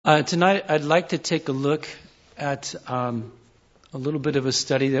Tonight, I'd like to take a look at a little bit of a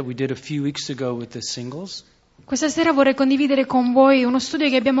study that we did a few weeks ago with the singles. Questa sera vorrei condividere con voi uno studio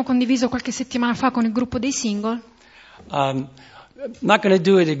che abbiamo condiviso qualche settimana fa con il gruppo dei single. I'm not going to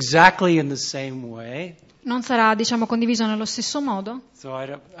do it exactly in the same way. Non sarà, condiviso nello stesso modo. So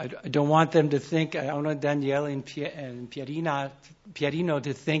I don't want them to think, I don't want Daniele and Pierino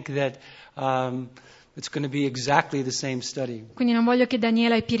to think that it's going to be exactly the same study. Quindi non voglio che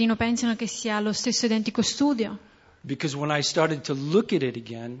Daniela e Pierino pensino che sia lo stesso identico studio. Because when I started to look at it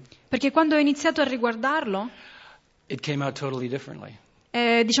again, Perché quando ho iniziato a riguardarlo, it came out totally differently.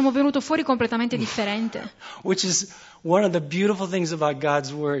 è venuto fuori completamente differente. Which is one of the beautiful things about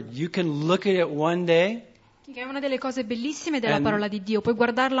God's Word. You can look at it one day, Che è una delle cose bellissime della And- parola di Dio. Puoi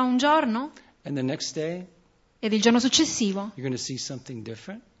guardarla un giorno and the next day, ed il giorno successivo you're going to see something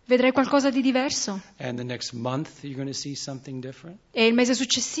different. vedrai qualcosa di diverso. And the next month, you're going to see something different. E il mese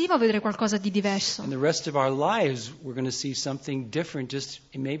successivo vedrai qualcosa di diverso. And the rest of our lives, we're going to see something different, just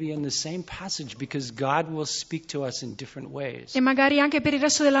maybe in the same passage, because God will speak to us in different ways. E magari anche per il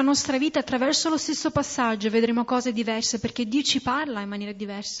resto della nostra vita, attraverso lo stesso passaggio, vedremo cose diverse, perché Dio ci parla in maniera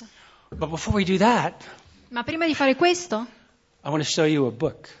diversa. But before we do that, Ma prima di fare questo, I want to show you a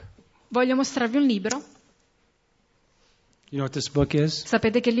book. voglio mostrarvi un libro. You know what this book is?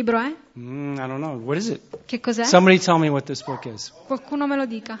 Sapete che libro è? I don't know. What is it? Che cos'è? Somebody tell me what this book is. Qualcuno me lo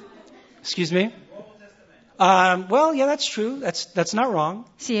dica. Excuse me? Well, yeah, that's true. That's not wrong.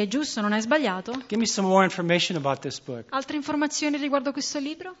 Sì, è giusto, non è sbagliato. Give me some more information about this book. Altre informazioni riguardo questo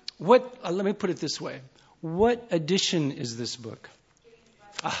libro? Let me put it this way. What edition is this book?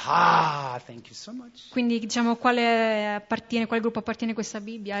 Aha! Thank you so much. Quindi quale gruppo appartiene questa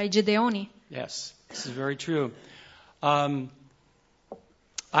Bibbia? Ai Gedeoni? Yes, this is very true. I've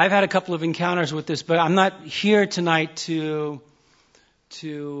had a couple of encounters with this, but I'm not here tonight to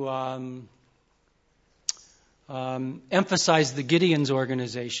emphasize the Gideon's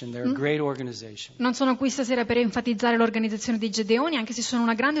organization. They're a great organization. Non sono qui stasera per enfatizzare l'organizzazione dei Gedeoni, anche se sono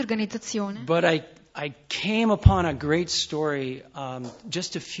una grande organizzazione. But I came upon a great story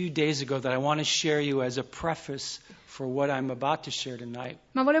just a few days ago that I want to share you as a preface for what I'm about to share tonight.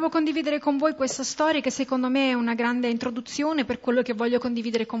 Ma volevo condividere con voi questa storia che secondo me è una grande introduzione per quello che voglio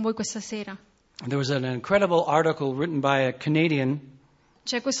condividere con voi questa sera. There was an incredible article written by a Canadian.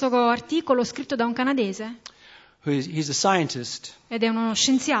 C'è questo articolo scritto da un canadese, He's a scientist, ed è uno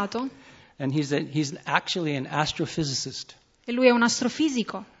scienziato, and he's actually an astrophysicist. e lui è un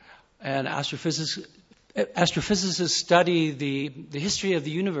astrofisico. And astrophysicists study the history of the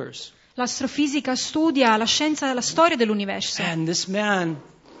universe. L'astrofisica studia la scienza della storia dell'universo. And this man,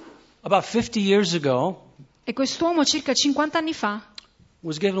 about 50 years ago, E quest'uomo circa 50 anni fa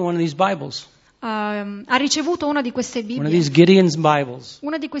was given one of these Bibles, ha ricevuto una di queste one of these Bibbie, Gideon's Bibles.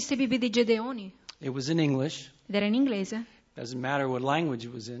 una di queste Bibbie dei Gedeoni, It was in English. ed era in inglese, Doesn't matter what language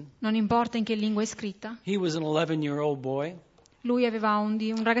it was in. non importa in che lingua è scritta. He was an 11-year-old boy. Lui aveva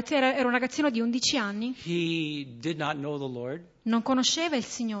era un ragazzino di 11 anni, He did not know the Lord, non conosceva il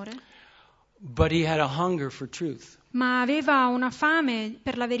Signore, but he had a hunger for truth. ma aveva una fame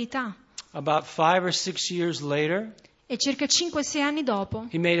per la verità. About 5 or 6 years later, E circa 5-6 anni dopo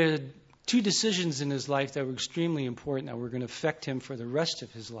he made two decisions in his life that were extremely important that were going to affect him for the rest of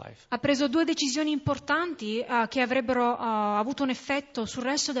his life. ha preso 2 decisioni importanti che avrebbero avuto un effetto sul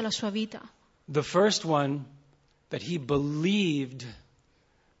resto della sua vita. The first one, that he believed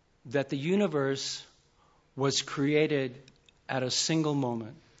that the universe was created at a single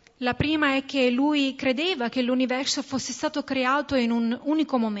moment. La prima è che lui credeva che l'universo fosse stato creato in un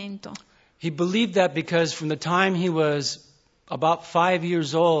unico momento. He believed that because from the time he was about 5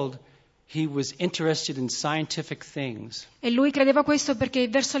 years old, he was interested in scientific things. E lui credeva questo perché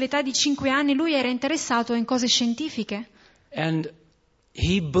verso l'età di 5 anni lui era interessato in cose scientifiche. And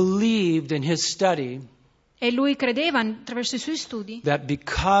he believed in his study E lui credeva attraverso i suoi studi that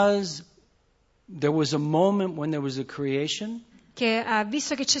because there was a moment when there was a creation, che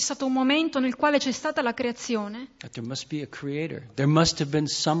visto che c'è stato un momento nel quale c'è stata la creazione, that there must be a creator. There must have been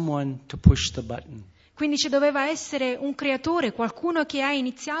someone to push the button. quindi ci doveva essere un creatore, qualcuno che ha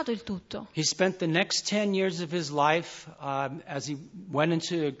iniziato il tutto. He spent the next 10 years of his life as he went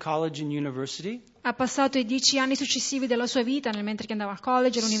into college and university, Ha passato i 10 anni successivi della sua vita, mentre che andava al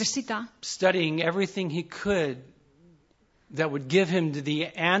college e all'università, studying everything he could that would give him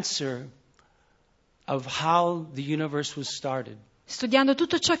the answer of how the universe was started. studiando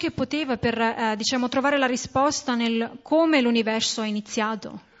tutto ciò che poteva per trovare la risposta nel come l'universo è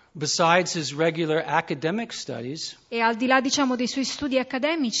iniziato. Besides his regular academic studies, E al di là dei suoi studi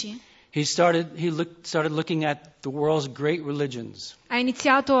accademici, He started looking at the world's great religions. Ha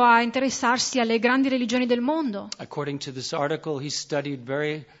iniziato a interessarsi alle grandi religioni del mondo. According to this article, he studied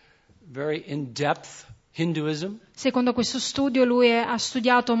very, very in-depth Hinduism, Secondo questo studio lui ha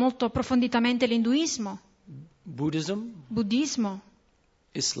studiato molto approfonditamente l'induismo, buddismo,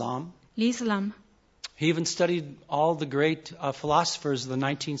 Islam. l'Islam. He even studied all the great philosophers of the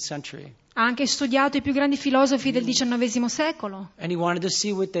 19th century. Ha anche studiato i più grandi filosofi del XIX secolo And he wanted to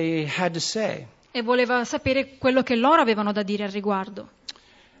see what they had to say. e voleva sapere quello che loro avevano da dire al riguardo.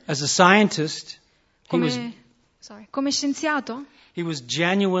 As a scientist, Come scienziato, he was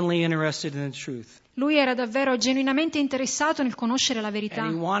genuinely interested in the truth. lui era davvero genuinamente interessato nel conoscere la verità.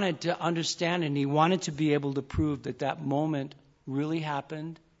 And he wanted to understand and he wanted to be able to prove that that moment really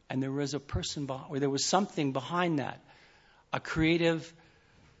happened and there was a person or there was something behind that, a creative,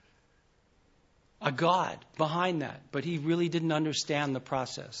 a God behind that, but he really didn't understand the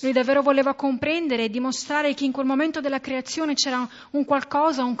process. Lui davvero voleva comprendere e dimostrare che in quel momento della creazione c'era un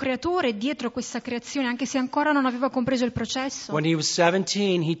qualcosa, un creatore dietro questa creazione, anche se ancora non aveva compreso il processo. When he was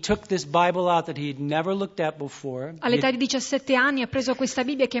 17, he took this Bible out that he had never looked at before. All'età di 17 anni ha preso questa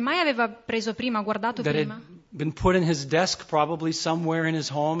Bibbia che mai aveva preso prima, guardato That prima, had been put in his desk probably somewhere in his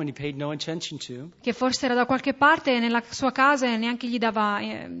home and he paid no attention to. che forse era da qualche parte nella sua casa e neanche gli dava,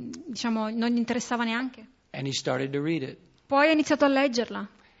 non gli interessava neanche. And he started to read it. Poi ha iniziato a leggerla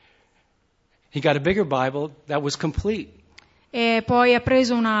He got a bigger Bible that was complete. e poi ha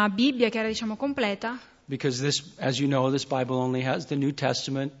preso una Bibbia che era, completa, Because this, as you know, this Bible only has the New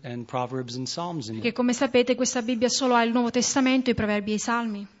Testament and Proverbs and Psalms in che it. come sapete questa Bibbia solo ha il Nuovo Testamento, i Proverbi e i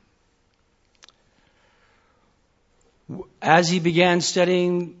Salmi. As he began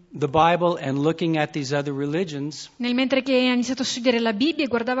studying the Bible and looking at these other religions, Mentre che ha iniziato a studiare la Bibbia e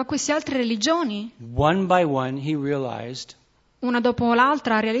guardava queste altre religioni, one by one he realized una dopo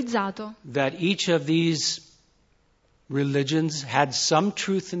l'altra ha realizzato that each of these religions had some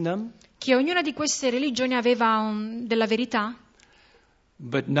truth in them, che ognuna di queste religioni aveva della verità,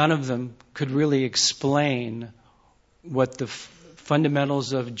 but none of them could really explain what the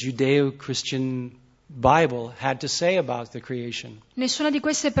fundamentals of Judeo-Christian Bible had to say about the creation. Nessuna di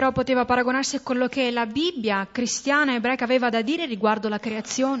queste però poteva paragonarsi a quello che la Bibbia cristiana ebraica aveva da dire riguardo la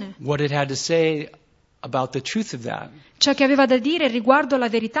creazione, What it had to say about the truth of that. ciò che aveva da dire riguardo la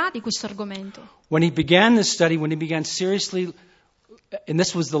verità di questo argomento. When he began this study, when he began seriously, and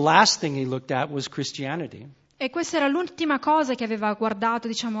this was the last thing he looked at, was Christianity. E questa era l'ultima cosa che aveva guardato,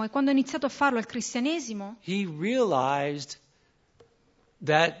 e quando ha iniziato a farlo al cristianesimo, He realized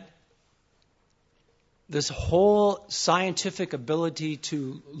that this whole scientific ability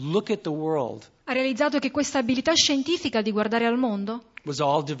to look at the world ha realizzato che questa abilità scientifica di guardare al mondo was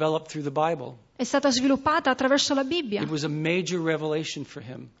all developed through the Bible. è stata sviluppata attraverso la Bibbia. It was a major revelation for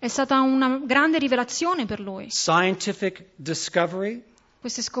him. È stata una grande rivelazione per lui. Scientific discovery,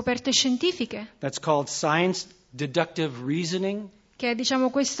 Queste scoperte scientifiche, that's called science deductive reasoning, che è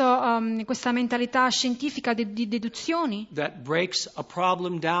questa mentalità scientifica di deduzioni, that breaks a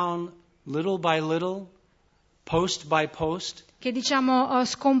problem down little by little, post by post, che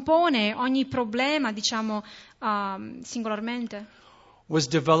scompone ogni problema singolarmente. was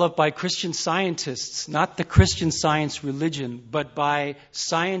developed by Christian scientists, not the Christian Science religion, but by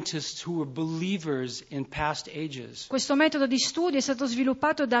scientists who were believers in past ages. Questo metodo di studio è stato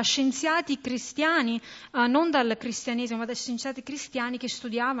sviluppato da scienziati cristiani, non dal cristianesimo, ma da scienziati cristiani che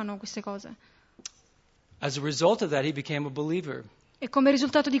studiavano queste cose. As a result of that, he became a believer. E come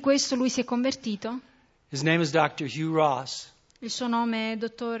risultato di questo lui si è convertito. His name is Dr. Hugh Ross. Il suo nome è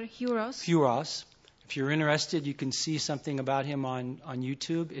Dr. Hugh Ross. Hugh Ross. If you're interested, you can see something about him on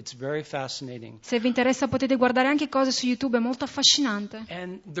YouTube. It's very fascinating. Se vi interessa potete guardare anche cose su YouTube, è molto affascinante.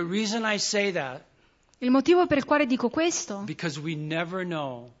 And the reason I say that, Il motivo per il quale dico questo, because we never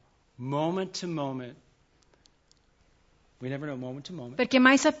know moment to moment. We never know moment to moment perché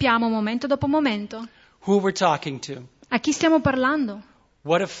mai sappiamo momento dopo momento who we're talking to, a chi stiamo parlando,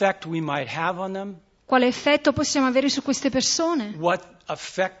 what effect we might have on them, quale effetto possiamo avere su queste persone, what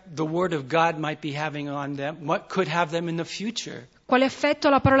effect the Word of God might be having on them, what could have them in the future, quale effetto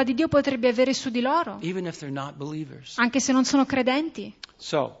la parola di Dio potrebbe avere su di loro, even if they're not believers. anche se non sono credenti.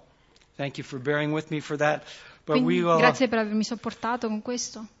 So, thank you for bearing with me for that. But Quindi, we will. grazie per avermi sopportato con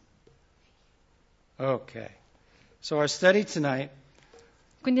questo. Okay. So our study tonight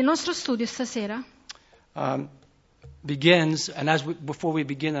Quindi il nostro studio stasera begins, and before we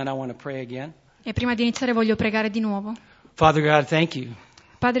begin, and I want to pray again. e prima di iniziare voglio pregare di nuovo. Father God, thank you.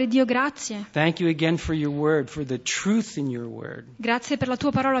 Padre Dio, grazie. Thank you again for your word, for the truth in your word. Grazie per la tua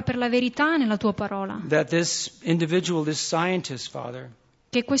parola, per la verità nella tua parola. That this individual, this scientist, Father,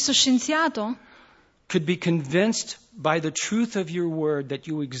 che questo scienziato could be convinced by the truth of your word that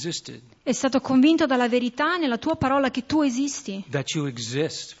you existed. è stato convinto dalla verità nella tua parola che tu esisti, That you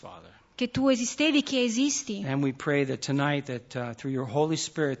exist, Father. che tu esistevi, che esisti. And we pray that tonight that through your Holy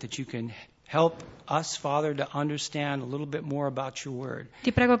Spirit that you can help us, Father, to understand a little bit more about your word.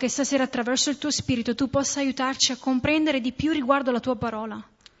 Ti prego che stasera attraverso il tuo Spirito tu possa aiutarci a comprendere di più riguardo alla tua parola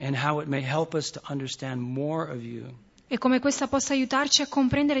And how it may help us to understand more of you. e come questa possa aiutarci a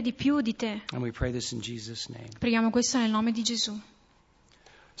comprendere di più di te. And we pray this in Jesus' name. Preghiamo questo nel nome di Gesù.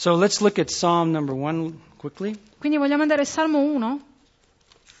 So let's look at Psalm number 1 quickly. Quindi vogliamo andare al Salmo 1?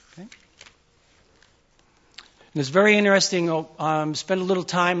 Okay. And it's very interesting. Spend a little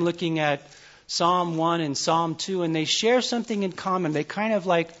time looking at Psalm 1 and Psalm 2, and they share something in common. They're kind of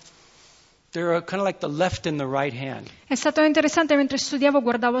like the left and the right hand. È stato interessante mentre studiavo,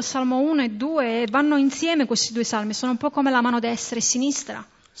 guardavo il Salmo 1 e 2 e vanno insieme questi due salmi, sono un po' come la mano destra e sinistra.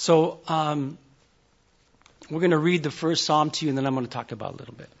 So we're going to read the first Psalm to you, and then I'm going to talk about it a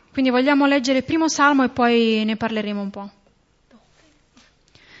little bit. Quindi vogliamo leggere il primo Salmo e poi ne parleremo un po'.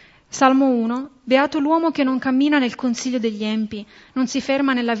 Salmo 1. Beato l'uomo che non cammina nel consiglio degli empi, non si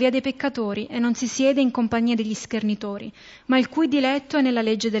ferma nella via dei peccatori e non si siede in compagnia degli schernitori, ma il cui diletto è nella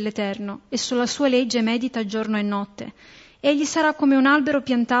legge dell'Eterno e sulla sua legge medita giorno e notte. Egli sarà come un albero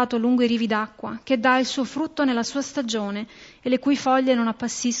piantato lungo i rivi d'acqua, che dà il suo frutto nella sua stagione e le cui foglie non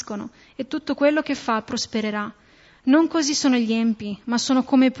appassiscono, e tutto quello che fa prospererà. Non così sono gli empi, ma sono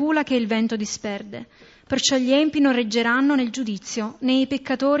come pula che il vento disperde. Perciò gli empi non reggeranno nel giudizio, né i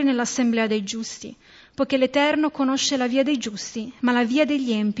peccatori nell'assemblea dei giusti, poiché l'Eterno conosce la via dei giusti, ma la via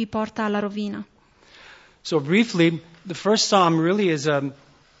degli empi porta alla rovina. So briefly, the first Psalm really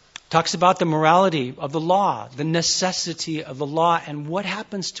talks about the morality of the law, the necessity of the law, and what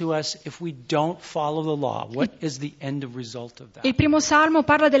happens to us if we don't follow the law. What is the end result of that? Il primo salmo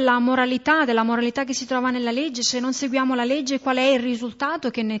parla della moralità che si trova nella legge. Se non seguiamo la legge, qual è il risultato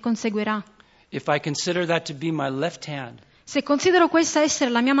che ne conseguirà? If I consider that to be my left hand, Se considero questa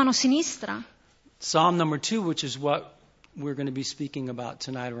essere la mia mano sinistra, Psalm number 2, which is what we're going to be speaking about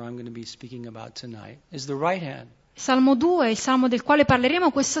tonight, or I'm going to be speaking about tonight, is the right hand. Salmo 2, il salmo del quale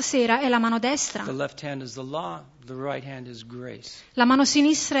parleremo questa sera, è la mano destra. The left hand is the law, the right hand is grace. La mano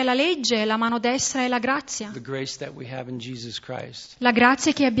sinistra è la legge, la mano destra è la grazia. The grace that we have in Jesus Christ. La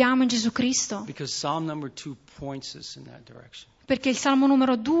grazia che abbiamo in Gesù Cristo. Because Psalm number 2 points us in that direction. Perché il salmo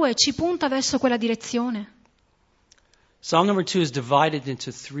numero 2 ci punta verso quella direzione. Psalm number 2 is divided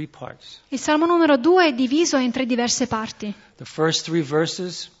into 3 parts. Il salmo numero 2 è diviso in 3 diverse parti. The first 3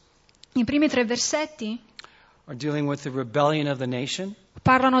 verses I primi 3 versetti are dealing with the rebellion of the nation.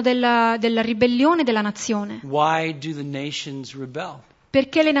 parlano della ribellione della nazione. Why do the nations rebel?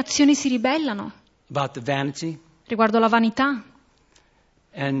 Perché le nazioni si ribellano? About the vanity Riguardo alla vanità,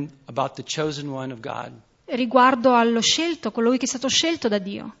 and about the chosen one of God. riguardo allo scelto, colui che è stato scelto da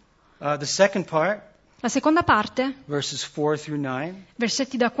Dio. The second part, La seconda parte, verses 4 through 9,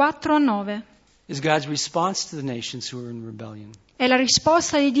 versetti da 4 a 9, is God's response to the nations who are in rebellion. è la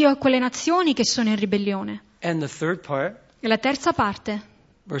risposta di Dio a quelle nazioni che sono in ribellione. And the third part, E la terza parte,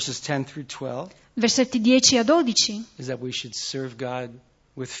 verses 10 through 12, versetti 10 a 12, is that we should serve God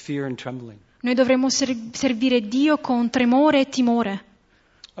with fear and trembling. noi dovremmo servire Dio con tremore e timore.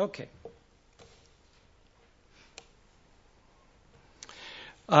 Okay.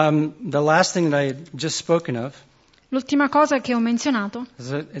 The last thing that I had just spoken of L'ultima cosa che ho menzionato, is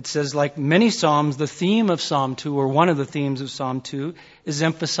that it says, like many Psalms, the theme of Psalm 2, or one of the themes of Psalm 2, is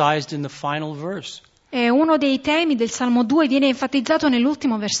emphasized in the final verse. è uno dei temi del Salmo 2, viene enfatizzato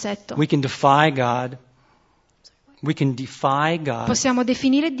nell'ultimo versetto. We can defy God. We can defy God Possiamo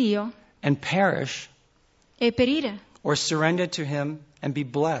definire Dio and perish, e perire, or surrender to Him and be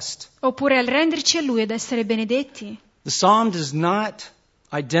blessed. oppure arrenderci a Lui ed essere benedetti. The Psalm does not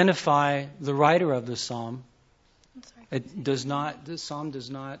identify the writer of the Psalm. The Psalm does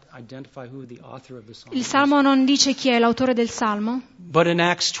not identify who the author of the Psalm Il is. Salmo non dice chi è l'autore del Salmo, But in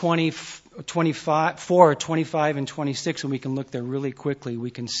Acts 24, 25, and 26, when we can look there really quickly,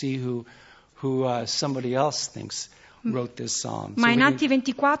 we can see who somebody else thinks wrote this psalm. ma So in we Atti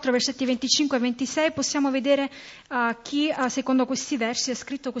 24, versetti 25 e 26 possiamo vedere chi, secondo questi versi, ha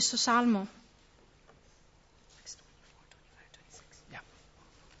scritto questo Salmo. Yeah.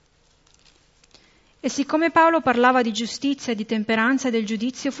 E siccome Paolo parlava di giustizia, di temperanza e del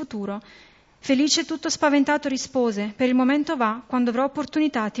giudizio futuro, felice e tutto spaventato rispose: per il momento va, quando avrò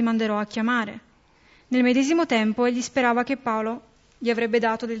opportunità ti manderò a chiamare. Nel medesimo tempo egli sperava che Paolo gli avrebbe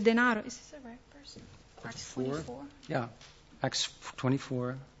dato del denaro. Acts 24. Yeah, Acts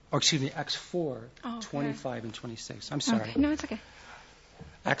 24. Or excuse me, Acts 4, Oh, okay. 25 and 26. I'm sorry. Okay. No, it's okay.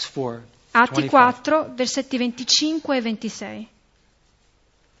 Acts 4. Atti 25. 4, versetti 25 e 26.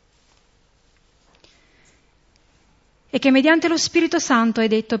 E che mediante lo Spirito Santo hai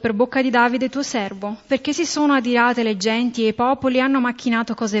detto per bocca di Davide tuo servo, perché si sono adirate le genti e i popoli hanno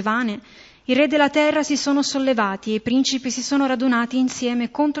macchinato cose vane. I re della terra si sono sollevati e i principi si sono radunati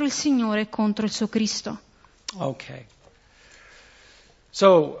insieme contro il Signore e contro il suo Cristo. Okay.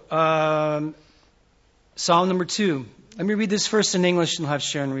 So, Psalm number 2. Let me read this first in English and have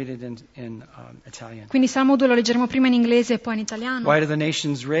Sharon read it in Italian. Quindi Salmo 2 lo leggeremo prima in inglese e poi in italiano. Why do the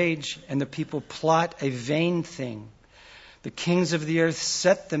nations rage and the people plot a vain thing? The kings of the earth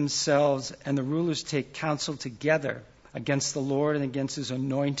set themselves and the rulers take counsel together against the Lord and against his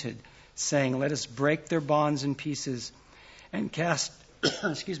anointed, saying, let us break their bonds in pieces and cast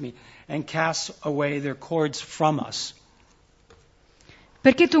away their cords from us.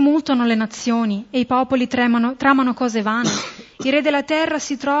 Perché tumultano le nazioni e i popoli tramano cose vane? I re della terra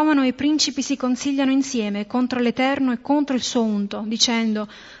si trovano e i principi si consigliano insieme contro l'Eterno e contro il suo unto, dicendo,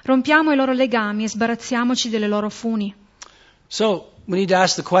 rompiamo i loro legami e sbarazziamoci delle loro funi. So, we need to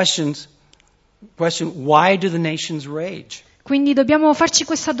ask the question, why do the nations rage? Quindi dobbiamo farci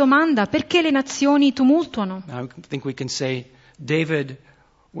questa domanda, perché le nazioni tumultuano? I think we can say David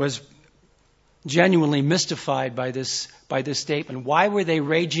was genuinely mystified by this statement. Why were they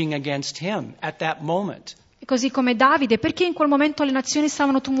raging against him at that moment? E così come Davide, perché in quel momento le nazioni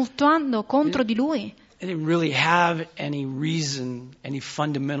stavano tumultuando contro di lui? They didn't really have any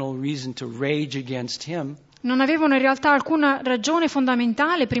fundamental reason to rage against him. Non avevano in realtà alcuna ragione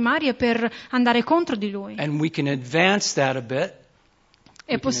fondamentale, primaria, per andare contro di lui. And we can advance that a bit.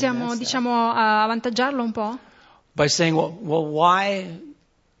 E possiamo, avvantaggiarlo un po'? By saying, well, why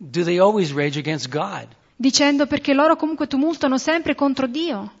do they always rage against God? Dicendo perché loro comunque tumultano sempre contro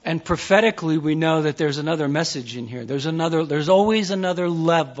Dio. And prophetically we know that there's another message in here. There's always another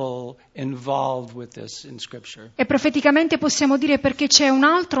level involved with this in Scripture. E profeticamente possiamo dire perché c'è un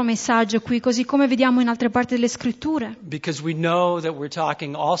altro messaggio qui, così come vediamo in altre parti delle Scritture. Because we know that we're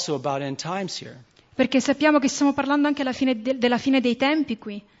talking also about end times here. Perché sappiamo che stiamo parlando anche della fine dei tempi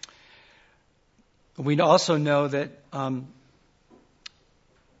qui. We also know that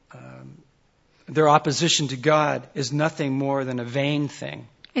their opposition to God is nothing more than a vain thing.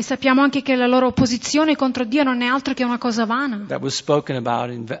 E sappiamo anche che la loro opposizione contro Dio non è altro che una cosa vana. That was spoken about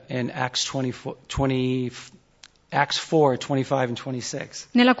in Acts 4, 25 and 26.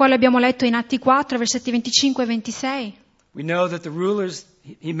 Nella quale abbiamo letto in Atti 4, versetti 25 e 26. We know that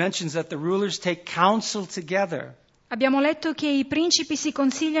he mentions that the rulers take counsel together. Abbiamo letto che i principi si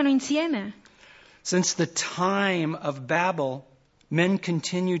consigliano insieme. Since the time of Babel, men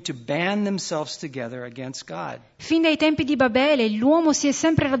continued to band themselves together against God. Fin dai tempi di Babele, l'uomo si è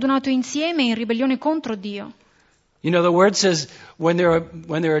sempre radunato insieme in ribellione contro Dio. You know, the word says, when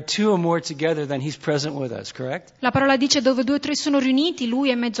there are two or more together, then he's present with us, correct? La parola dice dove 2 o 3 sono riuniti, lui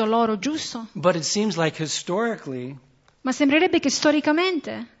è in mezzo a loro, giusto? But it seems like historically, Ma sembrerebbe che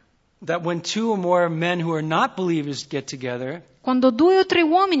storicamente, that when 2 or more men who are not believers get together, quando 2 o 3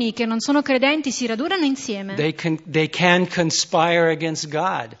 uomini che non sono credenti si radunano insieme, they can conspire against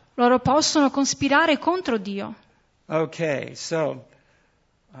God. loro possono cospirare contro Dio. Okay, so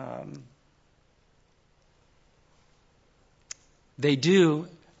they do,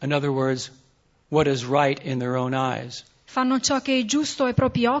 in other words, what is right in their own eyes. Fanno ciò che è giusto ai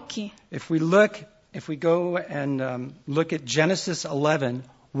propri occhi. If we go and look at Genesis 11,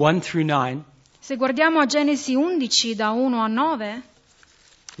 1 through 9, Se guardiamo a Genesi 11 da 1 a 9,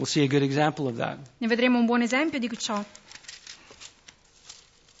 we'll see a good example of that. ne vedremo un buon esempio di ciò.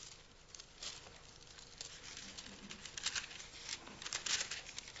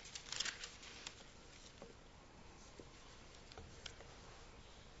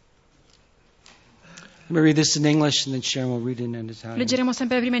 Let me read this in English and then Sharon will read it in Italian. Leggeremo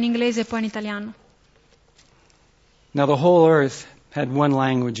sempre prima in inglese e poi in italiano. Now the whole earth had one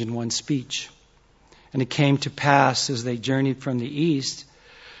language and one speech. And it came to pass as they journeyed from the east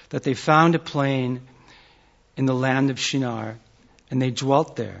that they found a plain in the land of Shinar, and they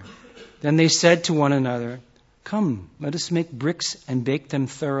dwelt there. Then they said to one another, come, let us make bricks and bake them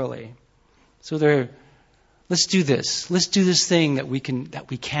thoroughly. So let's do this. Let's do this thing that we can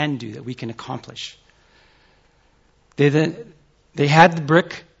accomplish. They had the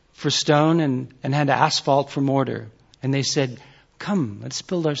brick for stone and had asphalt for mortar. And they said, come, let's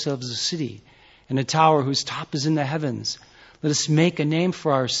build ourselves a city and a tower whose top is in the heavens. Let us make a name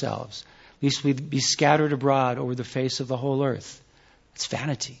for ourselves, lest we be scattered abroad over the face of the whole earth. It's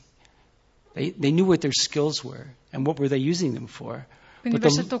vanity. They knew what their skills were and what were they using them for. Quindi il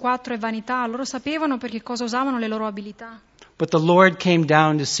versetto 4 è vanità. Loro sapevano per che cosa usavano le loro abilità. But the Lord came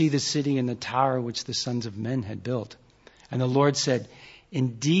down to see the city and the tower which the sons of men had built. And the Lord said,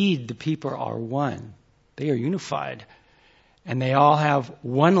 indeed, the people are one. They are unified. And they all have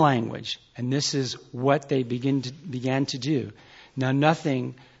one language. And this is what they began to do. Now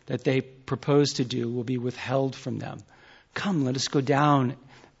nothing that they propose to do will be withheld from them. Come, let us go down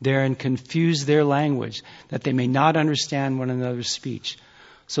there and confuse their language, that they may not understand one another's speech.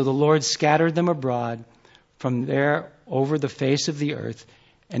 So the Lord scattered them abroad from there over the face of the earth,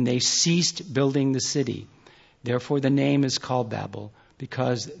 and they ceased building the city. Therefore the name is called Babel,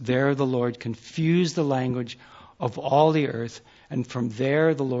 because there the Lord confused the language of all the earth, and from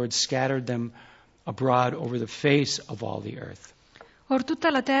there the Lord scattered them abroad over the face of all the earth. Or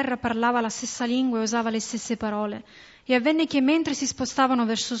tutta la terra parlava la stessa lingua e usava le stesse parole. E avvenne che mentre si spostavano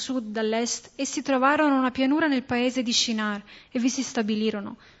verso sud dall'est, essi trovarono una pianura nel paese di Shinar e vi si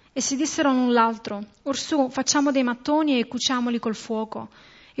stabilirono. E si dissero l'un l'altro, orsù facciamo dei mattoni e cuciamoli col fuoco.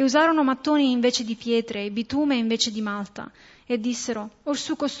 E usarono mattoni invece di pietre e bitume invece di malta. E dissero,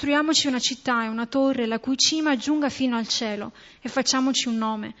 orsù costruiamoci una città e una torre la cui cima giunga fino al cielo e facciamoci un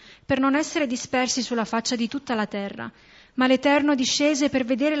nome, per non essere dispersi sulla faccia di tutta la terra. Ma l'Eterno discese per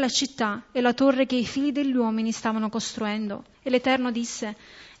vedere la città e la torre che i figli degli uomini stavano costruendo. E l'Eterno disse,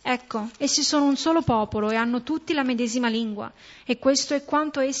 ecco, essi sono un solo popolo e hanno tutti la medesima lingua, e questo è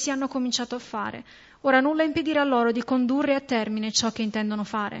quanto essi hanno cominciato a fare. Ora nulla impedirà loro di condurre a termine ciò che intendono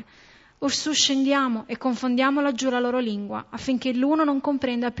fare. Orsù scendiamo e confondiamo laggiù la loro lingua, affinché l'uno non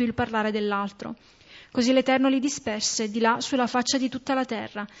comprenda più il parlare dell'altro. Così l'Eterno li disperse di là sulla faccia di tutta la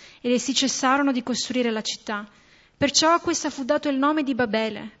terra, ed essi cessarono di costruire la città. Perciò a questa fu dato il nome di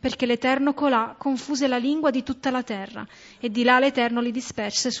Babele, perché l'Eterno colà confuse la lingua di tutta la terra, e di là l'Eterno li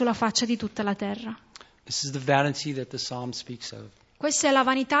disperse sulla faccia di tutta la terra. This is the vanity that the psalm speaks of. Questa è la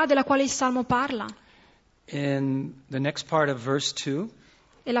vanità della quale il Salmo parla. In the next part of verse 2,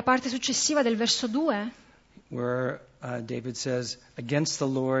 E la parte successiva del verso 2, where David says, against the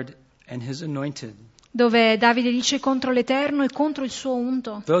Lord and his anointed. dove Davide dice contro l'Eterno e contro il suo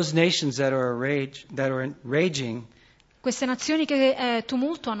unto. Those nations that are raging, Queste nazioni che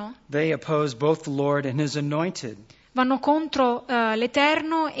tumultuano they oppose both the Lord and his anointed. vanno contro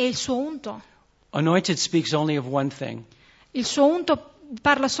l'Eterno e il suo unto. Anointed speaks only of one thing, Il suo unto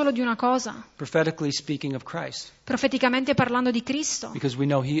parla solo di una cosa, prophetically speaking of Christ, profeticamente parlando di Cristo, because we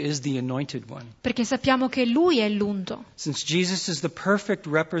know he is the anointed one. perché sappiamo che Lui è l'unto. Since Jesus is the perfect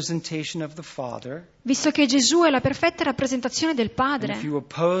representation of the Father, Visto che Gesù è la perfetta rappresentazione del and Padre, if you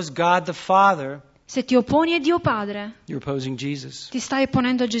oppose God the Father, se ti opponi a Dio Padre, you're opposing Jesus. ti stai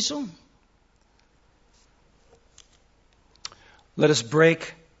opponendo a Gesù. Let us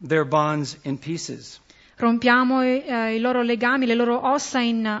break their bonds in pieces. Rompiamo i loro legami, le loro ossa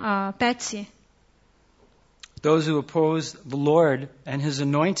in pezzi. Those who oppose the Lord and his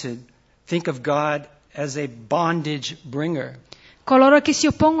anointed think of God as a bondage bringer. Coloro che si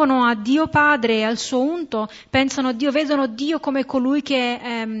oppongono a Dio Padre e al suo unto pensano a Dio, vedono Dio come colui che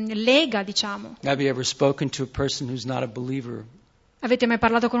lega, diciamo. Have you ever spoken to a person who's not a believer Avete mai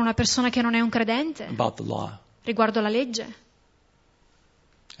parlato con una persona che non è un credente about the law? riguardo la legge?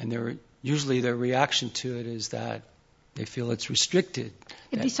 And usually their reaction to it is that they feel it's restricted.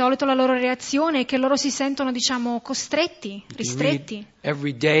 E di solito la loro reazione è che loro si sentono, diciamo, costretti, You ristretti. read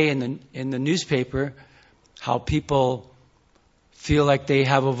every day in the newspaper how people feel like they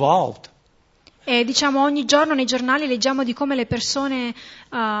have evolved. E diciamo ogni giorno nei giornali leggiamo di come le persone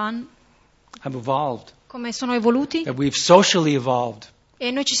Have evolved. come sono evoluti, That we've socially evolved.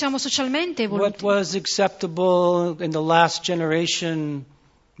 e noi ci siamo socialmente What evoluti. was acceptable in the last generation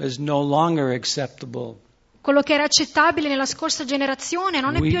is no longer acceptable. Quello che era accettabile nella scorsa generazione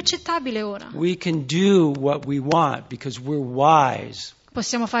non è più accettabile ora. We can do what we want because we're wise.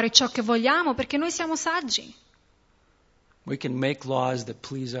 Possiamo fare ciò che vogliamo perché noi siamo saggi. We can make laws that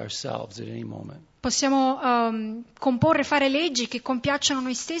please ourselves at any moment. Possiamo comporre, fare leggi che compiacciono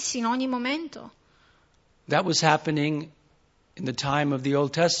noi stessi in ogni momento. That was happening in the time of the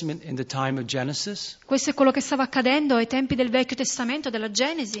Old Testament, in the time of Genesis, Questo è quello che stava accadendo ai tempi del Vecchio Testamento, della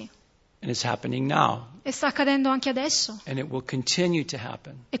Genesi, and it's happening now, e sta accadendo anche adesso, and it will continue to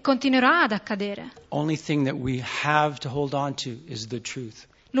happen. e continuerà ad accadere. Only thing that we have to hold on to is the truth.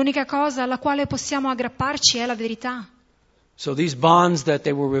 L'unica cosa alla quale possiamo aggrapparci è la verità. So these bonds that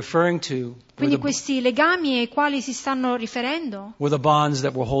they were referring to Quindi questi legami ai quali si stanno riferendo were the bonds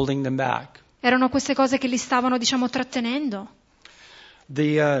that were holding them back. erano queste cose che li stavano, diciamo, trattenendo.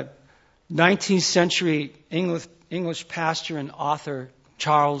 The 19th century English pastor and author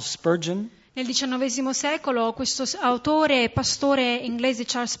Charles Spurgeon Nel XIX secolo questo autore e pastore inglese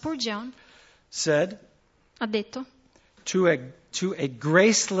Charles Spurgeon said, ha detto: to a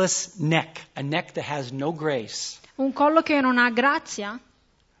graceless neck, a neck that has no grace. Un collo che non ha grazia.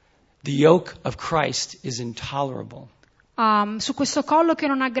 The yoke of Christ is intolerable. Su questo collo che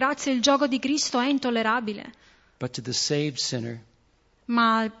non ha grazia il giogo di Cristo è intollerabile. But to the saved sinner,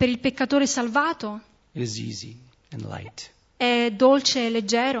 Ma per il peccatore salvato it is easy and light. è dolce e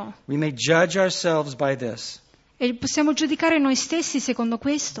leggero. We may judge ourselves by this. E possiamo giudicare noi stessi secondo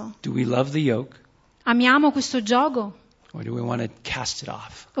questo. Do we love the yoke, Amiamo questo giogo or do we want to cast it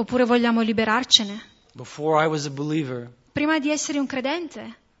off? oppure vogliamo liberarcene? Before I was a believer, Prima di essere un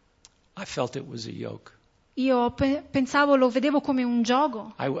credente, I felt it was a yoke. io pensavo, lo vedevo come un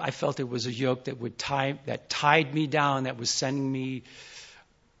giogo. I felt it was a yoke that tied me down, that was sending me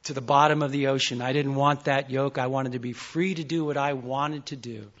to the bottom of the ocean. I didn't want that yoke. I wanted to be free to do what I wanted to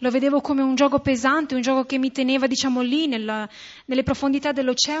do. Lo vedevo come un giogo pesante, un gioco che mi teneva, diciamo, lì nelle profondità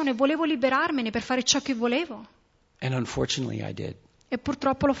dell'oceano e volevo liberarmene per fare ciò che volevo. And unfortunately, I did. E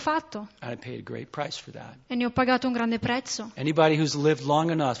purtroppo l'ho fatto And I paid a great price for that. e ne ho pagato un grande prezzo. Anybody who's lived long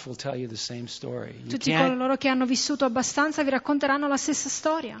enough will tell you the same story. You Tutti coloro che hanno vissuto abbastanza vi racconteranno la stessa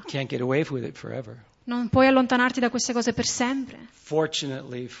storia. can't get away with it forever. Non puoi allontanarti da queste cose per sempre.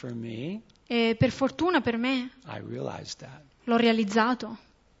 Fortunately for me, E per fortuna per me I realized that. l'ho realizzato.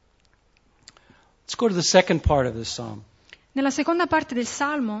 Let's go to the second part of this psalm. Nella seconda parte del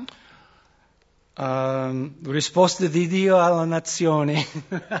Salmo, Risposta di Dio alla nazione.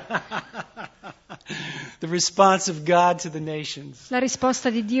 The response of God to the nations. la risposta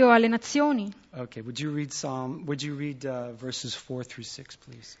di Dio alle nazioni. Okay, would you read verses 4 through 6,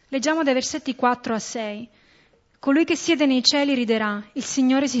 please? Leggiamo dai versetti 4 a 6. Colui che siede nei cieli riderà, il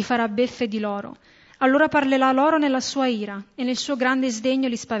Signore si farà beffe di loro. Allora parlerà loro nella sua ira e nel suo grande sdegno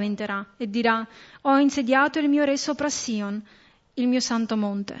li spaventerà e dirà: ho insediato il mio re sopra Sion, il mio santo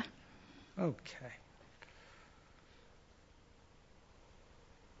monte. Okay.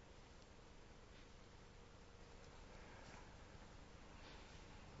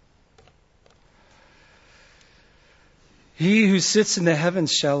 He who sits in the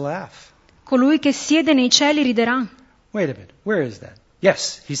heavens shall laugh. Colui che siede nei cieli riderà. Wait a minute. Where is that?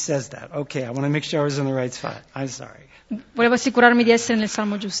 Yes, he says that. Okay, I want to make sure I was in the right spot. I'm sorry. Volevo assicurarmi di essere nel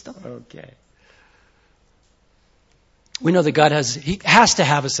Salmo giusto. Okay. We know that God has to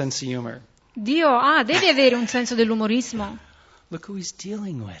have a sense of humor. Dio deve avere un senso dell'umorismo. Look who he's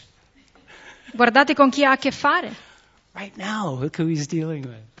dealing with. Guardate con chi ha a che fare. Right now, look who he's dealing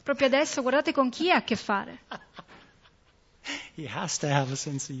with. Proprio adesso guardate con chi ha a che fare. He has to have a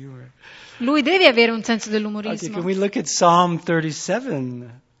sense of humor. Lui deve avere un senso Okay, dell'umorismo. can we look at Psalm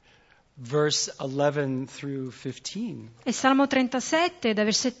 37, verse 11 through 15? E Salmo 37, da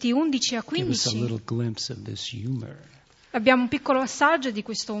versetti 11 a Give us a 15, little glimpse of this humor. abbiamo un piccolo assaggio di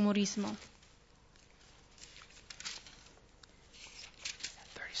questo umorismo.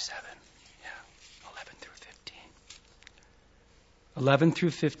 37, yeah, 11 through 15. 11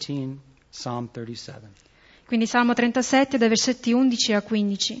 through 15, Psalm 37. Quindi Salmo 37, da versetti 11 a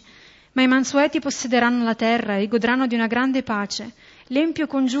 15. Ma i mansueti possederanno la terra e godranno di una grande pace. L'empio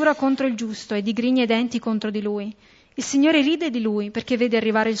congiura contro il giusto e digrigna i denti contro di lui. Il Signore ride di lui perché vede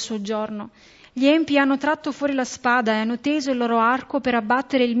arrivare il suo giorno. Gli empi hanno tratto fuori la spada e hanno teso il loro arco per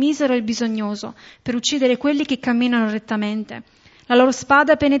abbattere il misero e il bisognoso, per uccidere quelli che camminano rettamente. La loro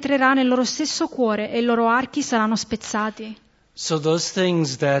spada penetrerà nel loro stesso cuore e i loro archi saranno spezzati. So those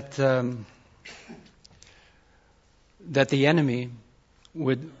things that the enemy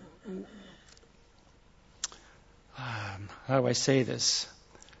would, how do I say this,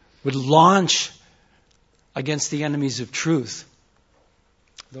 would launch against the enemies of truth.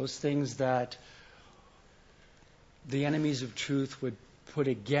 Those things that the enemies of truth would put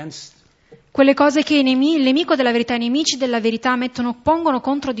against. Quelle cose che il nemico della verità, i nemici della verità pongono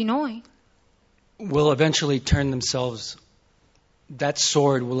contro di noi, Will eventually turn themselves. That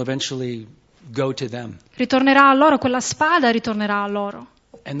sword will eventually go to them. ritornerà a loro, quella spada ritornerà a loro.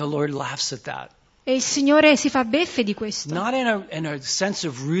 And the Lord laughs at that. E il Signore si fa beffe di questo. Not in a sense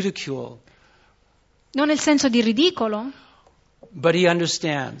of ridicule, Non nel senso di ridicolo, but He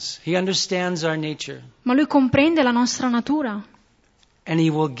understands. He understands our nature. ma Lui comprende la nostra natura And He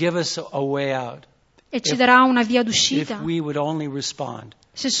will give us a way out e ci darà una via if d'uscita, we would only respond.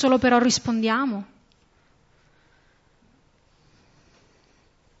 se solo però rispondiamo.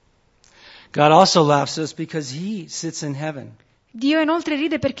 God also laughs at us because He sits in heaven. Dio inoltre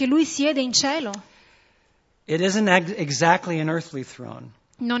ride perché Lui siede in cielo. It isn't exactly an earthly throne.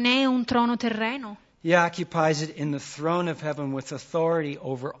 Non è un trono terreno. He occupies it in the throne of heaven with authority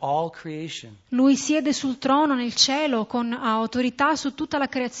over all creation. Lui siede sul trono nel cielo con autorità su tutta la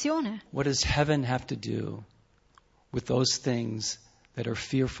creazione. What does heaven have to do with those things that are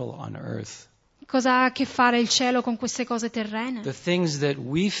fearful on earth. Cosa ha a che fare il cielo con queste cose terrene? The things that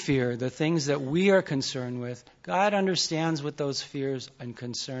we fear, the things that we are concerned with, God understands what those fears and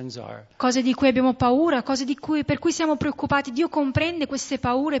concerns are. Cose di cui abbiamo paura, cose per cui siamo preoccupati. Dio comprende queste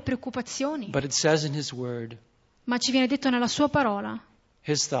paure e preoccupazioni. But it says in His Word, Ma ci viene detto nella sua parola,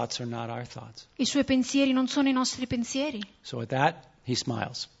 His thoughts are not our thoughts. i suoi pensieri non sono i nostri pensieri. So at that, He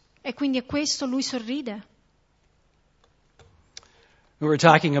smiles. E quindi a questo lui sorride. We were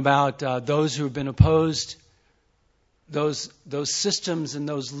talking about those who have been opposed, those systems and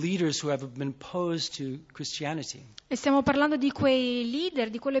those leaders who have been opposed to Christianity. E stiamo parlando di quei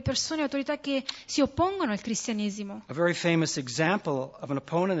leader, di quelle persone e autorità che si oppongono al cristianesimo. A very famous example of an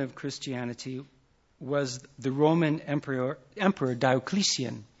opponent of Christianity was the Roman Emperor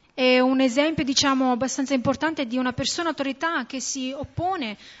Diocletian. È un esempio, diciamo, abbastanza importante di una persona autorità che si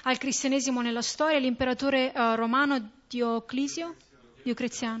oppone al cristianesimo nella storia, l'imperatore romano Diocleziano.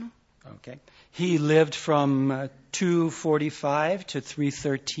 Okay. He lived from 245 to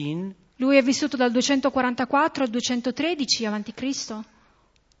 313. Lui è vissuto dal 244 al 213 a.C.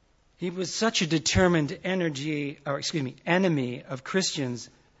 He was such a determined enemy of Christians,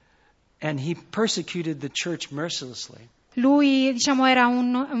 and he persecuted the church mercilessly. Lui, diciamo, era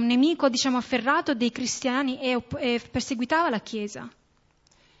un nemico, diciamo, afferrato dei cristiani e perseguitava la Chiesa.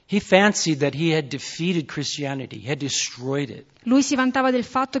 He fancied that he had defeated Christianity, he had destroyed it. Lui si vantava del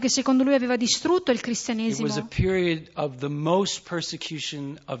fatto che secondo lui aveva distrutto il It was cristianesimo. a period of the most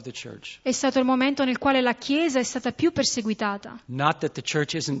persecution of the church. È stato il momento nel quale la Chiesa è stata più perseguitata. Not that the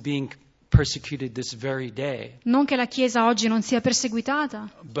church isn't being persecuted this very day, Non che la Chiesa oggi non sia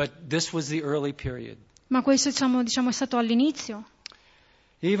perseguitata, but this was the early period. ma questo diciamo, è stato all'inizio.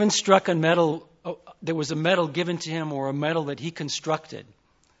 He even struck a medal, there was a medal given to him or a medal that he constructed,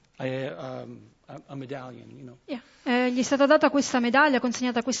 a medallion, you know. Gli è stata data questa medaglia,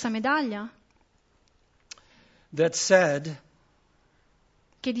 consegnata questa medaglia, That said,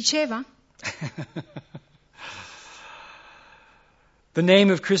 che diceva: the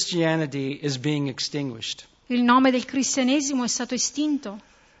name of Christianity is being extinguished. il nome del cristianesimo è stato estinto.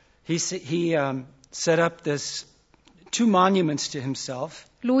 He set up two monuments to himself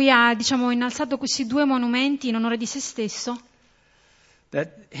Lui ha, diciamo, innalzato questi 2 monumenti in onore di se stesso, that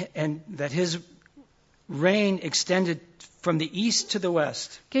his reign extended from the east to the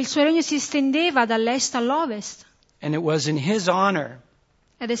west, che il suo regno si estendeva dall'est all'ovest, and it was in his honor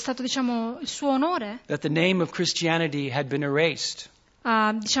ed è stato, diciamo, il suo onore. that the name of Christianity had been erased.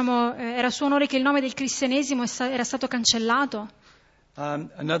 Era suo onore che il nome del cristianesimo era stato cancellato.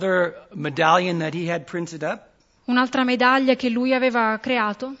 Another medallion that he had printed up Un'altra medaglia che lui aveva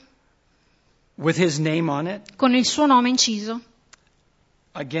creato with his name on it con il suo nome inciso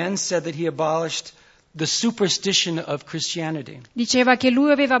again said that he abolished the superstition of Christianity diceva che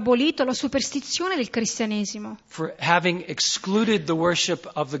lui aveva abolito la superstizione del cristianesimo for having excluded the worship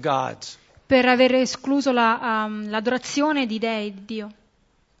of the gods. per aver escluso l'adorazione di dei, di Dio.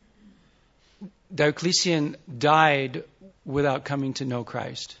 Diocletian died without coming to know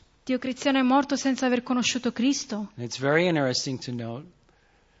Christ. Diocleziano è morto senza aver conosciuto Cristo, And it's very interesting to note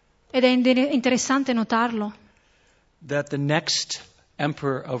ed è interessante notarlo that the next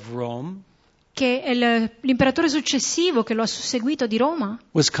emperor of Rome che l'imperatore successivo che lo ha susseguito di Roma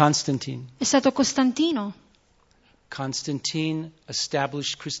was Constantine. è stato Costantino. Constantine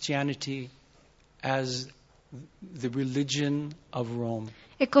established Christianity as the religion of Rome.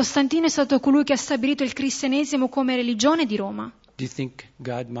 E Costantino è stato colui che ha stabilito il cristianesimo come religione di Roma. Do you think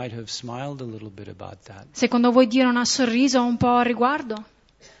God might have smiled a little bit about that? Secondo voi Dio non ha sorriso un po' al riguardo?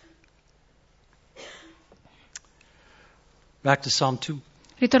 Back to Psalm 2.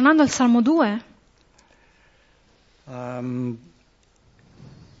 Ritornando al Salmo 2,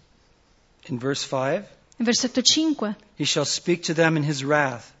 In verse 5, versetto 5. he shall speak to them in his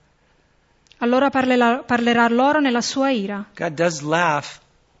wrath. Allora parlerà loro nella sua ira. God does laugh,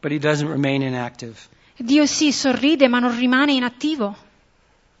 but he doesn't remain inactive. Dio sì sorride ma non rimane inattivo.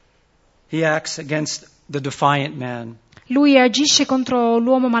 He acts against the defiant man. Lui agisce contro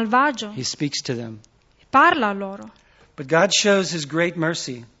l'uomo malvagio, He speaks to them. parla a loro. But God shows his great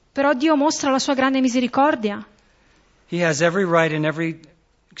mercy. Però Dio mostra la sua grande misericordia. He has every right and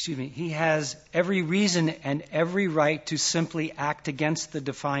he has every reason and every right to simply act against the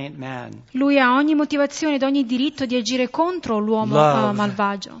defiant man. Lui ha ogni motivazione ed ogni diritto di agire contro l'uomo Love.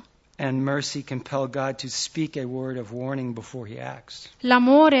 malvagio. And mercy compel God to speak a word of warning before he acts.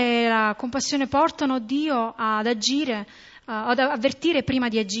 L'amore e la compassione portano Dio ad agire, ad avvertire prima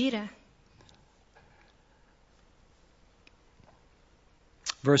di agire.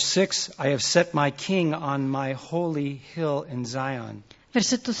 Verse 6, I have set my king on my holy hill in Zion.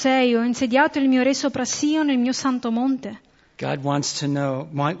 Versetto 6, ho insediato il mio re sopra Sion, il mio santo monte. God wants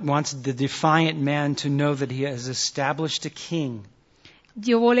the defiant man to know that he has established a king.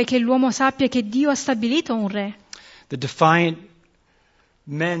 Dio vuole che l'uomo sappia che Dio ha stabilito un re. The defiant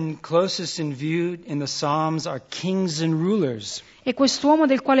men closest in view in the Psalms are kings and rulers. E quest'uomo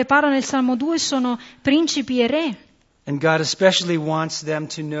del quale parla nel Salmo 2 sono principi e re. And God especially wants them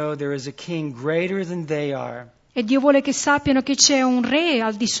to know there is a king greater than they are. E Dio vuole che sappiano che c'è un re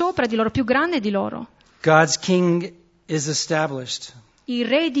al di sopra di loro, più grande di loro. God's king is established. Il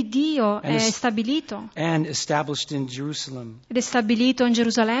re di Dio è stabilito. And established in Jerusalem. Ed è stabilito in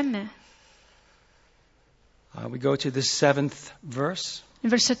Gerusalemme. We go to the 7th verse. Il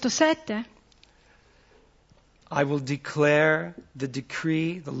versetto 7. I will declare the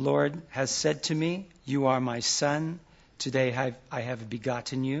decree the Lord has said to me, you are my son, today I have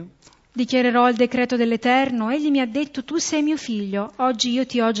begotten you. Dichiarerò il decreto dell'Eterno, egli mi ha detto, tu sei mio figlio, oggi io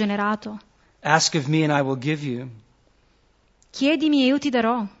ti ho generato. Ask of me and I will give you Chiedimi e io ti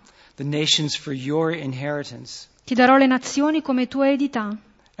darò. the nations for your inheritance. Ti darò le nazioni come tua eredità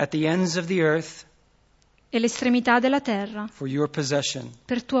At the ends of the earth e l'estremità della terra for your possession.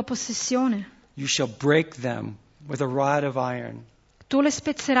 per tua possessione. You shall break them with a rod of iron. Tu le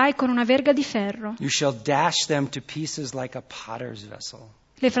spezzerai con una verga di ferro, You shall dash them to pieces like a potter's vessel.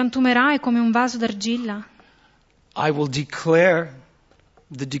 le frantumerai come un vaso d'argilla. I will declare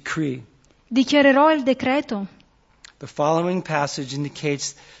the decree. Dichiarerò il decreto. The following passage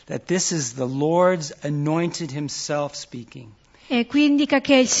indicates that this is the Lord's anointed himself speaking. E qui indica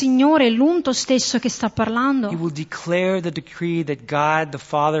che è il Signore, l'unto stesso che sta He parlando. will declare the decree that God the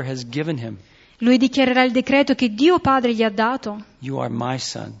Father has given him. Lui dichiarerà il decreto che Dio Padre gli ha dato. You are my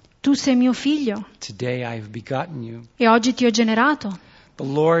son. Tu sei mio figlio Today I have begotten you. e oggi ti ho generato.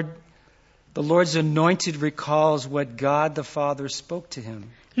 The Lord's anointed recalls what God the Father spoke to him.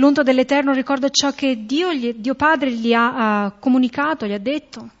 L'unto dell'Eterno ricorda ciò che Dio Padre gli ha comunicato, gli ha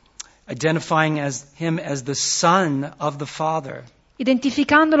detto, Identifying him as the son of the Father,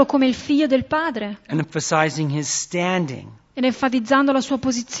 identificandolo come il figlio del Padre and emphasizing his standing ed enfatizzando la sua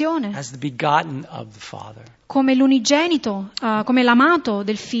posizione as the begotten of the Father. come l'unigenito, come l'amato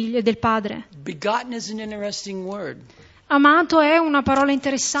del figlio e del Padre. Begotten is an interesting word. Amato è una parola It's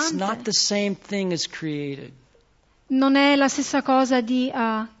not interessante. the same thing as created. Non è la stessa cosa di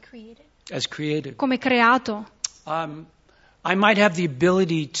As created. come creato. I might have the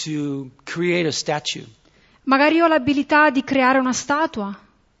ability to create a statue, Magari ho l'abilità di creare una statua,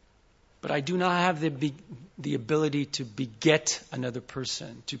 but I do not have the ability to beget another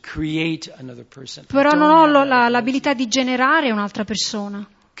person, to create another person. I però don't non ho have that ability. l'abilità di generare un'altra persona.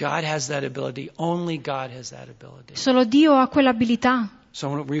 God has that ability. Only God has that ability. Solo Dio ha quell'abilità. So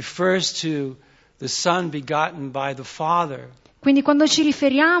when it refers to the Son begotten by the Father, Quindi quando ci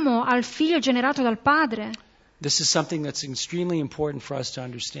riferiamo al figlio generato dal Padre, this is something that's extremely important for us to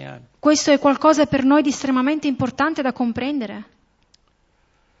understand. questo è qualcosa per noi di estremamente importante da comprendere.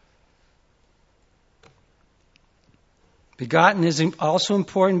 Begotten is also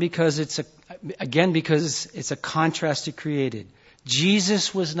important because it's a contrast to created.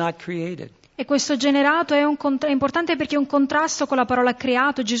 Jesus was not created. E questo generato è importante perché è un contrasto con la parola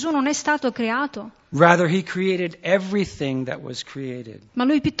creato. Gesù non è stato creato, Rather, he created everything that was created. ma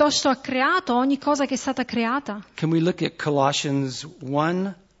lui piuttosto ha creato ogni cosa che è stata creata. Can we look at Colossians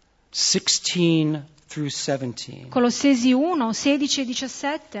 1, 16 through 17? Colossesi 1, 16 e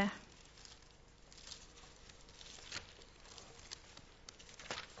 17.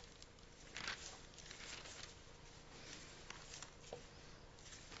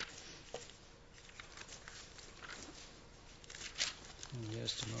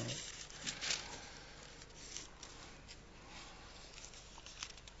 Just a moment.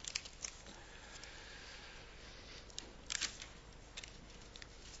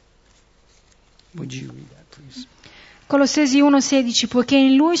 Would you read that, please? Colossesi 1, 16, poiché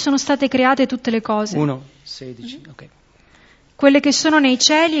in lui sono state create tutte le cose, 1:16. Okay. quelle che sono nei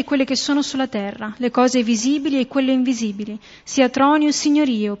cieli e quelle che sono sulla terra, le cose visibili e quelle invisibili, sia troni o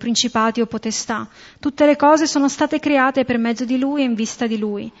signorie o principati o potestà. Tutte le cose sono state create per mezzo di lui e in vista di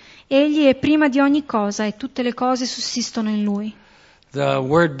lui. Egli è prima di ogni cosa e tutte le cose sussistono in lui. The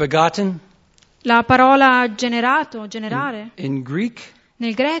word begotten La parola generato, generare, in Greek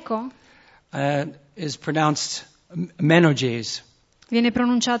nel greco is pronounced menoges. viene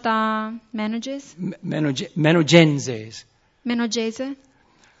pronunciata menoges, Menogenses. menogese.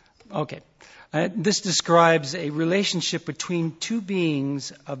 Okay. This describes a relationship between two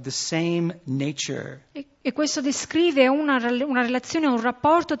beings of the same nature. E questo descrive una relazione, un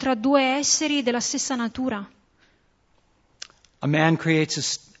rapporto tra due esseri della stessa natura. A man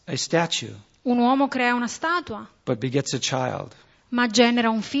creates a statue, Un uomo crea una statua, but begets a child. ma genera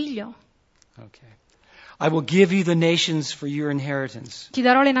un figlio. Okay. I will give you the nations for your inheritance. Ti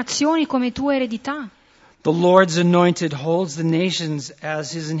darò le nazioni come tua eredità. The Lord's anointed holds the nations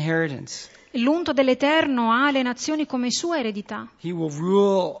as his inheritance. L'unto dell'Eterno ha le nazioni come sua eredità. He will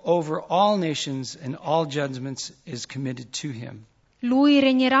rule over all nations, and all judgments is committed to him. Lui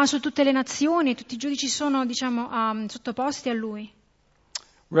regnerà su tutte le nazioni, tutti i giudici sono, sottoposti a lui.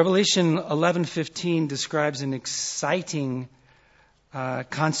 Revelation 11:15 describes an exciting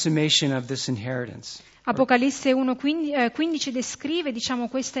consummation of this inheritance. Apocalisse 1:15 descrive,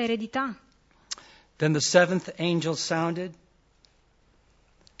 questa eredità. Then the seventh angel sounded,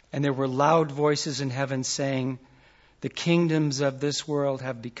 and there were loud voices in heaven saying, "The kingdoms of this world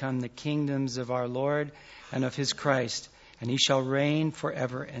have become the kingdoms of our Lord and of his Christ, and he shall reign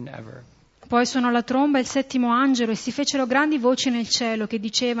forever and ever." Poi suonò la tromba il settimo angelo e si fecero grandi voci nel cielo che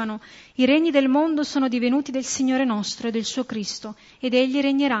dicevano: I regni del mondo sono divenuti del Signore nostro e del suo Cristo, ed egli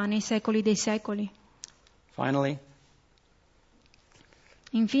regnerà nei secoli dei secoli. Finally,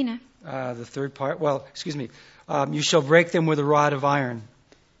 Infine, the third part. You shall break them with a rod of iron.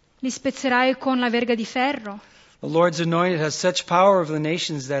 li spezzerai con la verga di ferro. The Lord's anointed has such power over the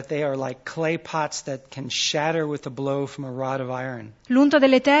nations that they are like clay pots that can shatter with a blow from a rod of iron. L'unto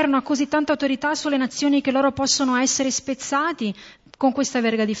dell'Eterno ha così tanta autorità sulle nazioni che loro possono essere spezzati con questa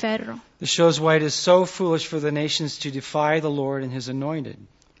verga di ferro. This shows why it is so foolish for the nations to defy the Lord and his anointed.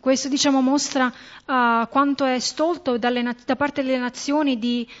 Questo, mostra quanto è stolto da parte delle nazioni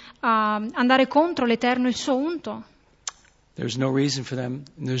di andare contro l'Eterno e il suo unto. There's no reason for them,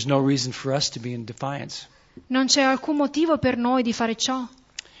 and there's no reason for us to be in defiance. Non c'è alcun motivo per noi di fare ciò.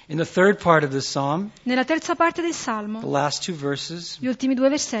 In the third part of the psalm, Nella terza parte del the Salmo, last two verses, gli ultimi due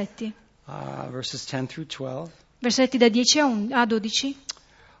versetti, verses 10 through 12. versetti da 10 a 12.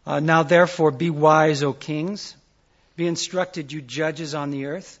 Now therefore be wise, O kings. Be instructed, you judges of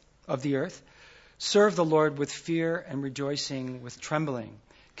the earth. Serve the Lord with fear and rejoicing, with trembling.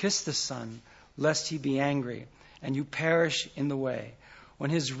 Kiss the Son, lest he be angry, and you perish in the way. When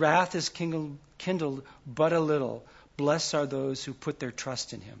his wrath is kindled but a little, blessed are those who put their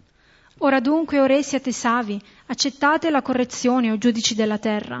trust in him. Ora dunque, o re, siate savi, accettate la correzione, o giudici della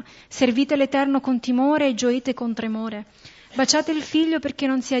terra. Servite l'Eterno con timore e gioite con tremore. Baciate il Figlio perché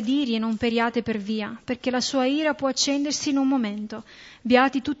non si adiri e non periate per via, perché la sua ira può accendersi in un momento.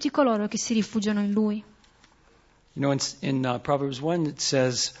 Beati tutti coloro che si rifugiano in Lui. You know, in Proverbs 1 it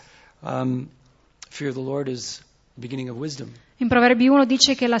says, fear of the Lord is the beginning of wisdom. In Proverbi 1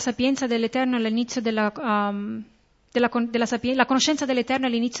 dice che la sapienza dell'Eterno è l'inizio la conoscenza dell'Eterno è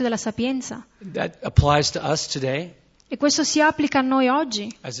l'inizio della sapienza. That applies to us today, E questo si applica a noi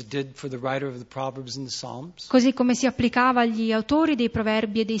oggi, as it did for the writer of the Proverbs and the Psalms. così come si applicava agli autori dei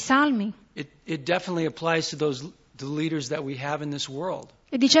Proverbi e dei Salmi. It definitely applies to the leaders that we have in this world.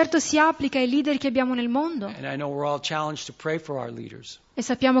 E di certo si applica ai leader che abbiamo nel mondo. And I know we're all challenged to pray for our leaders. E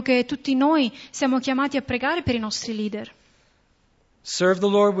sappiamo che tutti noi siamo chiamati a pregare per i nostri leader. Serve the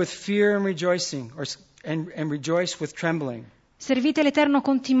Lord with fear and rejoicing, and rejoice with trembling. Servite l'Eterno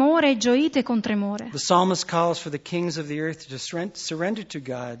con timore e gioite con tremore. The psalmist calls for the kings of the earth to surrender to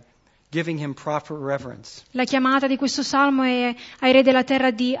God, giving him proper reverence. La chiamata di questo salmo è ai re della terra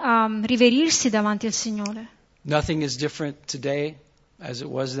di riverirsi davanti al Signore. Nothing is different today as it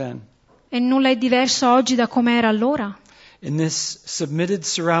was then. E nulla è diverso oggi da come era allora. In this submitted,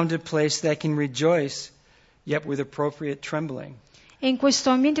 surrounded place, they can rejoice, yet with appropriate trembling. E in questo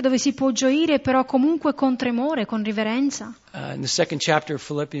ambiente dove si può gioire, però comunque con tremore, con riverenza. In the second chapter of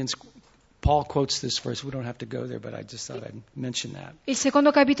Philippians, Paul quotes this verse. We don't have to go there, but I just thought I'd mention that. Il secondo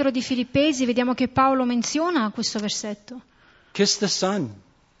capitolo di Filippesi, vediamo che Paolo menziona questo versetto. Kiss the Son.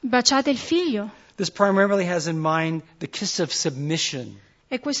 Baciate il Figlio. This primarily has in mind the kiss of submission.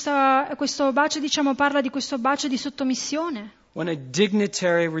 E questo bacio, parla di questo bacio di sottomissione. When a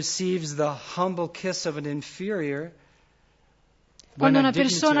dignitary receives the humble kiss of an inferior, Quando una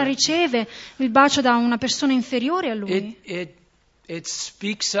persona riceve il bacio da una persona inferiore a lui, it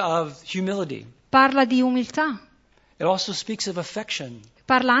speaks of humility. parla di umiltà, It also speaks of affection.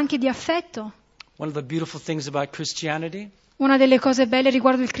 parla anche di affetto. One of the beautiful things about Christianity, Una delle cose belle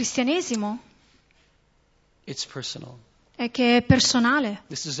riguardo il cristianesimo it's personal. è che è personale,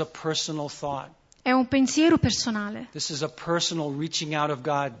 This is a personal thought. è un pensiero personale, This is a personal reaching out of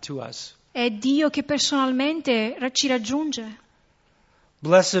God to us. è Dio che personalmente ci raggiunge.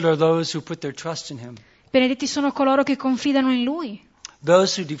 Blessed are those who put their trust in him. Benedetti sono coloro che confidano in Lui.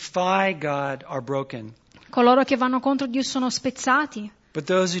 Those who defy God are broken, Coloro che vanno contro Dio sono spezzati, but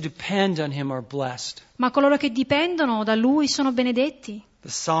those who depend on him are blessed. ma coloro che dipendono da Lui sono benedetti. The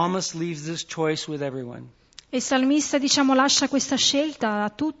psalmist leaves this choice with everyone, E il salmista, lascia questa scelta a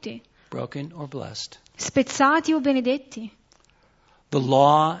tutti, broken or blessed. spezzati o benedetti. The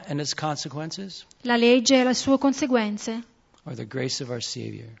law and its consequences, La legge e le sue conseguenze, or the grace of our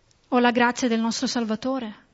Savior. o la grazia del nostro Salvatore.